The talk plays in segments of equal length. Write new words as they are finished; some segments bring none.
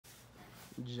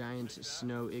giant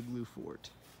snow igloo fort.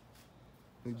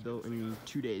 We built in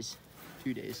 2 days.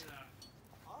 2 days.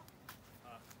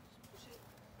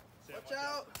 Watch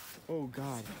out! Oh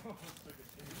God.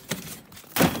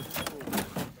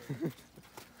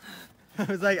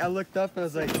 I looked up and I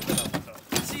was like,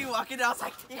 See you walking down, I was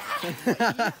like,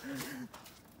 yeah!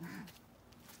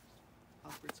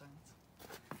 Awkward silence.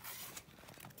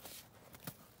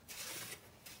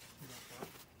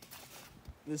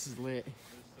 this is lit.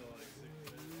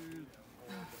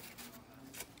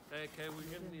 Hey, okay, we're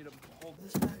gonna need to hold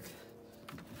This back.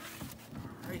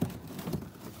 Right.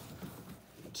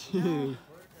 Dude.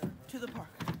 To the park.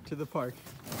 To the park.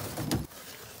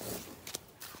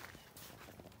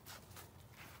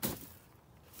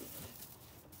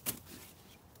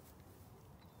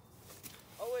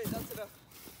 Oh wait, that's enough.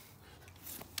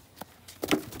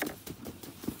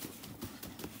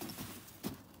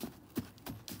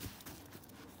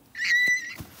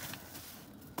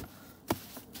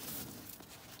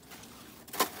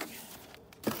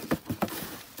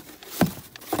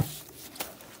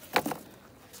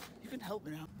 You can help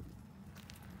me now.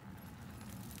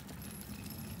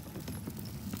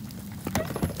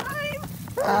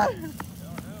 So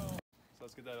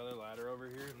let's get that other ladder over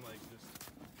here and like just.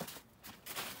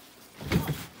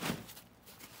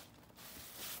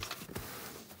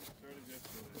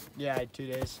 Yeah, 2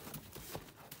 days.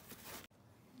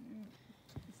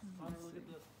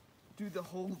 Dude, the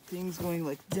whole thing's going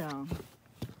like down.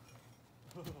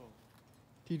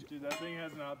 Dude, that thing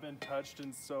has not been touched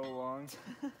in so long.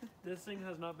 This thing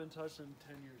has not been touched in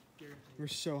 10 years, guaranteed. We're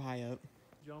so high up.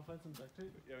 Do you want to find some duct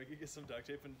tape? Yeah, we could get some duct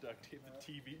tape and duct tape the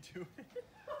TV to it.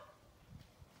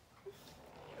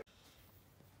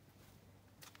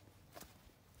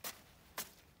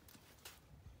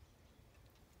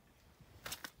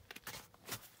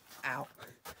 Ow.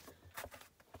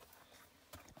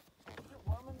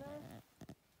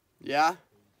 Yeah.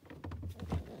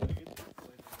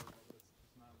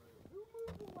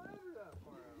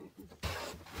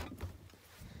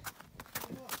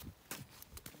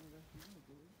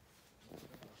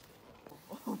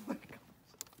 Oh my god.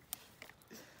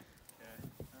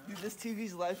 Dude, this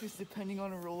TV's life is depending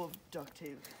on a roll of duct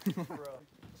tape. Bro.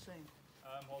 Same.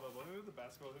 Hold up. Let me move the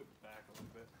basketball hoop back a little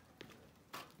bit.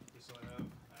 Just so I have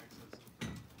access.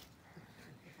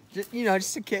 Just, you know,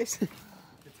 just in case.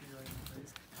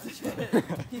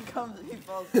 He comes, he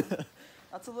falls down.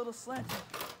 That's a little slant.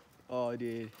 Oh,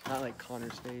 dude. Not like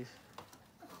Connor's face.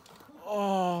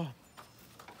 Oh.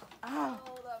 Ow.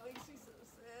 Oh, that makes me so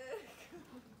sick.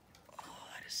 Oh,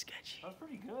 that is sketchy. That's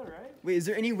pretty good, right? Wait, is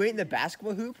there any weight in the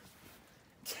basketball hoop?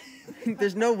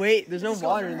 There's no weight. There's no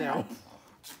water in there.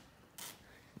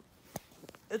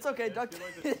 It's okay, duct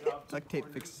tape. Duct tape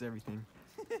fixes everything.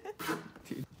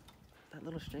 Dude, that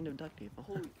little strand of duct tape. Oh.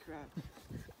 Holy crap.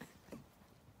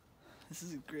 This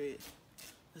is great.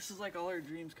 This is like all our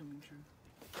dreams coming true.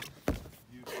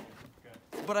 Beautiful.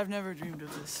 Okay. But I've never dreamed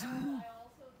of this. I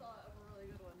also thought of a really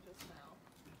good one just now,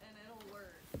 and it'll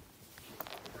work.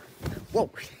 Whoa.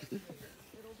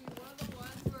 It'll be one of the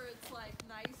ones where it's like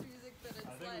nice music, but I it's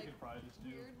think we like could probably just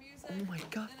do. weird music. Oh my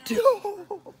god. And Dude.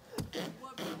 it's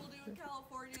what people do in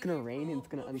California. It's gonna rain and it's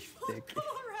gonna what people unstick. in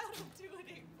Colorado do in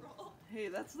April. Hey,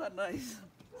 that's not nice.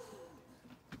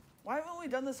 Why haven't we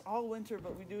done this all winter,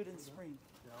 but we do it in spring?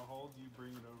 Yeah, I'll hold. You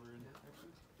bring it over and. Actually,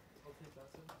 I'll take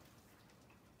that some.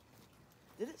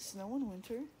 Did it snow in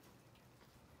winter?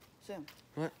 Sam.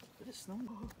 What? Did it snow?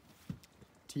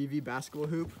 TV, basketball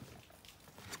hoop.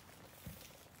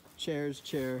 Chairs,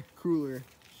 chair, cooler.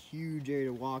 Huge area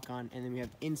to walk on. And then we have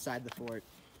inside the fort.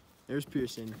 There's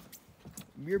Pearson.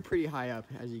 We're pretty high up,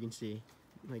 as you can see.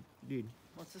 Like, dude.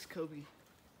 What's this, Kobe?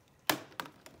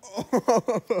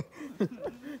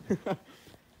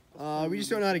 We just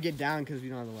don't know how to get down because we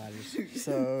don't have the ladders.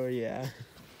 So, yeah.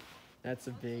 That's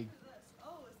a big...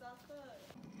 Oh, is that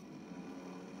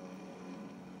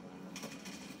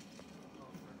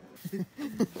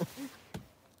the...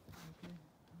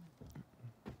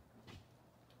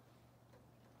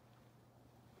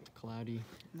 Cloudy.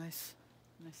 Nice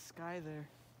sky there.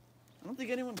 I don't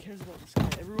think anyone cares about the sky.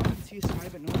 Everyone can see a sky,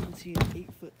 but no one can see an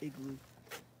 8-foot igloo.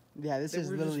 Yeah, this That is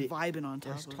we're literally just vibing on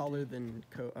top just of. taller than...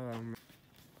 Okay,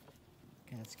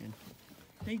 that's good.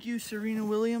 Thank you, Serena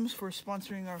Williams, for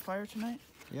sponsoring our fire tonight.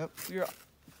 Yep. We're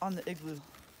on the igloo.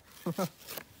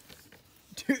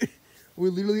 Dude,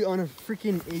 we're literally on a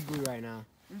freaking igloo right now.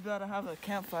 We gotta have a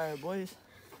campfire, boys.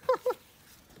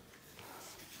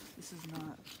 This is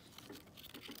not.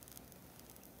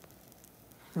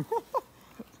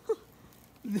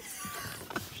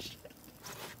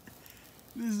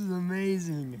 This is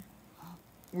amazing.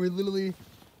 We're literally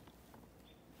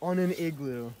on an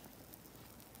igloo.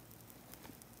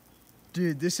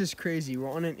 Dude, this is crazy.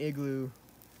 We're on an igloo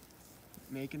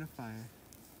making a fire.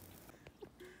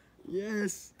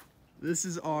 Yes. This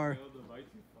is our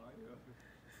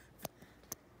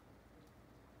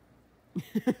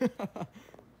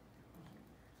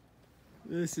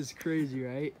This is crazy,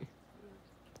 right? I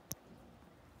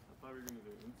thought we were gonna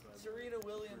do inside. Serena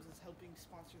Williams is helping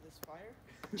sponsor this fire.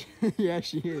 Yeah,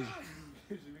 she is.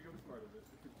 She becomes part of it.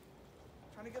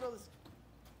 Trying to get all this.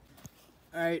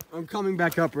 All right, I'm coming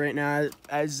back up right now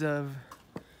as of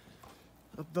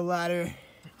up the ladder.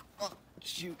 Oh,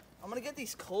 shoot. I'm gonna get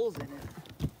these coals in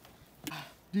it.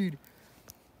 Dude,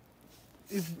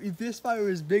 if this fire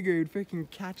was bigger, it'd freaking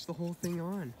catch the whole thing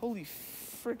on. Holy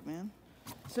frick, man.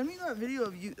 Send me that video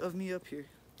of me up here.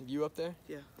 You up there?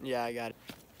 Yeah. Yeah, I got it.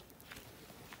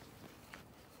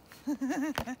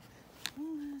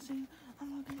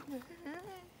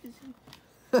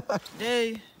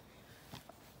 Day,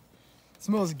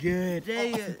 Smells good.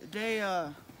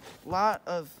 lot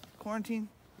of quarantine.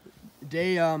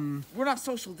 We're not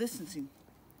social distancing.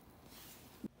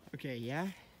 Okay, yeah.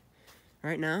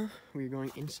 Right now, we're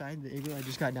going inside the igloo. I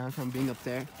just got down from being up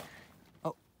there.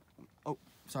 Oh,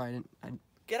 sorry,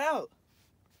 Get out!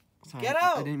 sorry, Get I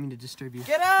out! didn't mean to disturb you.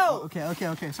 Get out! Oh,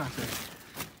 okay, sorry.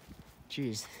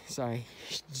 Jeez, sorry.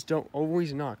 Just don't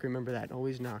always knock. Remember that.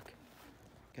 Always knock.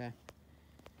 Okay.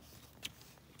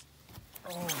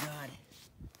 Oh God.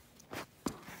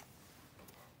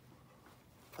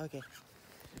 Okay.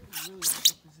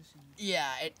 Yeah,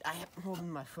 I'm holding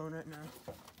my phone right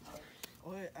now.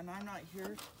 Oh, yeah, and I'm not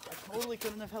here. I totally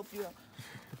couldn't have helped you out.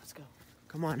 Let's go.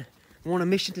 Come on. I'm on a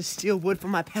mission to steal wood from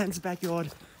my parents'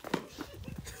 backyard.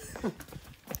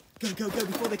 Go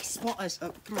before they spot us.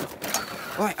 Come on.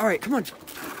 All right, come on.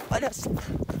 Let us.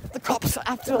 The cops are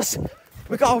after us.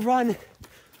 We gotta run.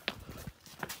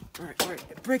 All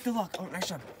right. Break the lock. Oh, nice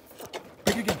job.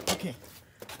 Break it again.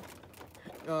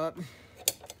 Okay.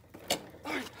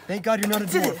 Thank God you're not a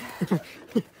dwarf.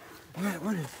 All right,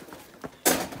 run.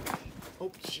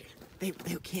 Oh shit. They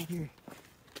can't hear.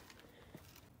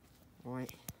 All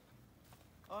right.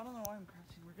 Oh, I don't know why I'm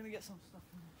crouching. We're gonna get some stuff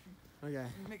from the tree. Okay.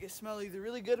 We're gonna make it smell either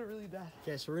really good or really bad.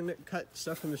 Okay, so we're gonna cut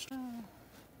stuff from the street.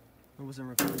 I wasn't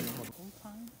recording the whole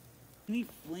Time. We need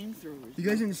flamethrowers. You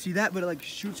guys didn't see that, but it like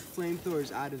shoots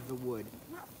flamethrowers out of the wood.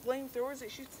 Not flamethrowers,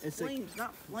 it shoots It's like- flames,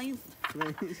 not flames.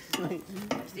 Flames.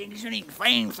 Things shooting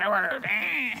flamethrowers.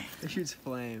 It shoots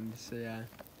flames, so yeah.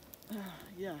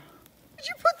 Yeah. Did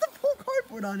you put the full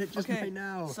cardboard on it just Okay, right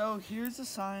now? so here's a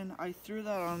sign. I threw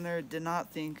that on there, did not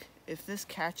think. If this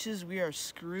catches, we are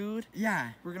screwed. Yeah.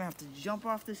 We're gonna have to jump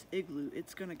off this igloo.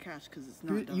 It's gonna catch because it's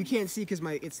not done. You can't see because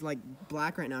it's like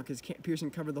black right now because Pearson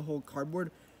covered the whole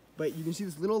cardboard, but you can see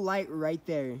this little light right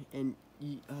there, and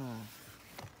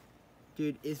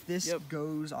dude, if this Yep.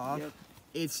 goes off, Yep.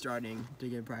 it's starting to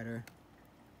get brighter.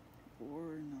 Or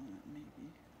not, maybe.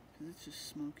 Because it's just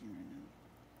smoking right now.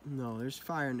 No, there's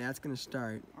fire and that's gonna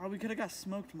start. Oh, we could have got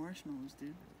smoked marshmallows,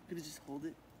 dude. Could have just hold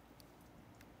it.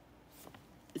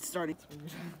 It's starting.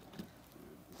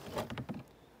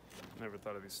 Never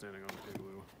thought of you standing on an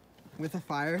igloo. With a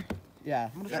fire? Yeah.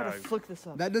 I'm gonna try to Yeah, flick this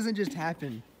up. That doesn't just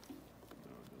happen. No,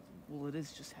 it doesn't. Well, it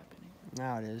is just happening.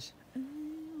 Now it is.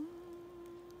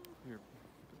 Here.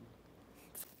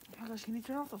 Oh my gosh, can you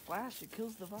turn off the flash? It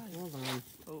kills the vibe. Hold on.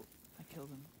 Oh, I killed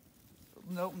him.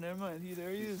 Nope, never mind.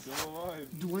 There he is. Still alive.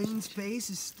 Dwayne's face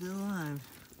is still alive.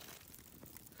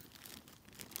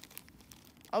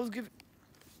 I was giving.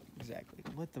 Exactly.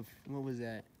 What was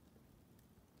that?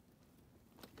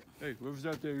 Hey, whoever's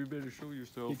out there, you better show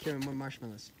yourself. You carry more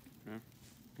marshmallows. Yeah.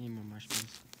 I need more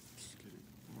marshmallows. Just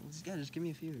kidding. Just give me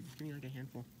a few. Just give me like a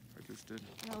handful. I just did.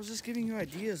 I was just giving you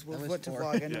ideas That was what to 4.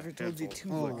 vlog. I Yeah, never told you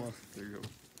handful. to Oh, vlog. well. There you go.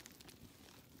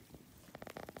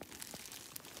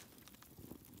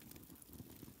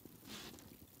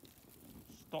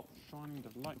 Stop shining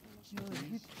the light on us,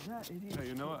 please. that idiot. Hey,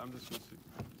 you know what? I'm just gonna see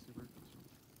where it comes from.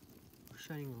 Who's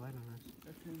shining the light on us?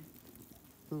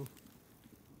 Who?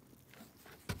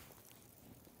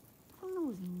 I don't know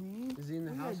his name. Is he in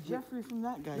the Oh, yeah, house? Jeffrey from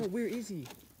that guy. No, where is he?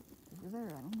 Over there.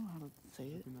 I don't know how to say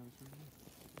it. You know, it's right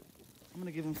I'm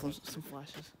gonna give him some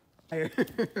flashes.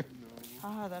 That's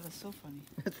Haha, that is so funny.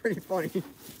 pretty funny.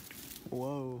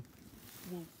 Whoa.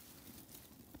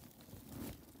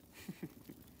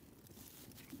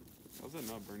 How's that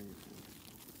not burning your phone?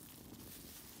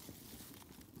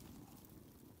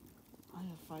 I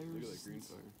have fire Look at that green resistance.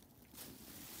 fire.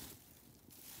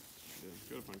 Yeah,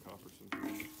 gotta find copper sometime. I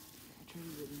tried to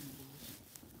get in the doors.